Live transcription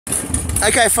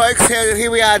Okay folks,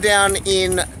 here we are down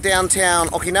in downtown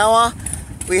Okinawa.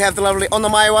 We have the lovely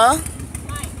Onamaiwa.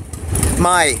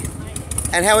 Mai.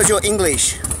 And how is your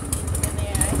English?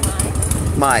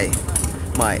 Mai.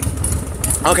 Mai.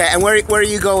 Okay, and where are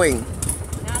you going?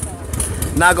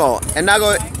 Nago. And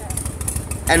Nago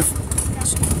and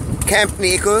Camp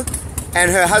Niku,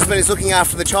 and her husband is looking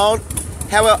after the child.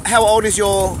 How old is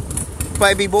your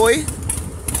baby boy?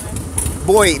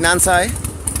 Boy, nansai?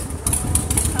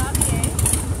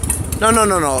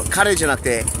 No. 彼じゃなく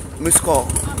て息子。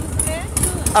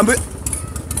あ、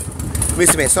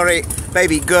娘。Sorry,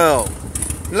 baby girl.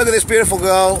 Look at this beautiful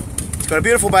girl. She's got a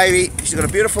beautiful baby. She's got a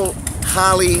beautiful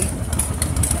Harley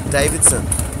Davidson.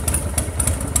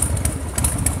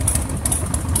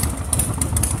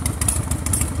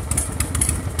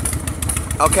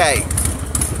 Okay,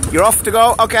 you're off to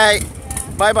go. Okay,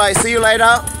 bye bye. See you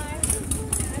later.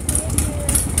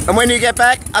 And when do you get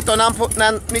back? あと何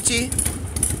日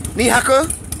？2泊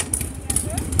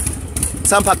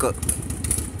 ?3 泊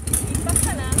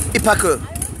1泊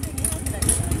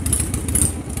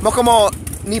僕も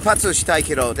2発したい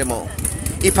けど、でも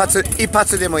1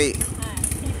発でもいい。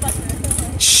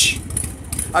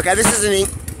Okay, this is in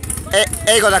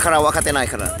英語だから分かってない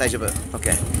から大丈夫。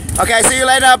Okay, see you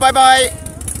later. Bye bye.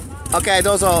 Okay,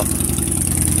 どうぞ。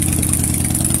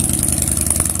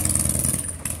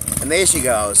And there she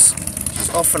goes. She's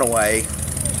off and away.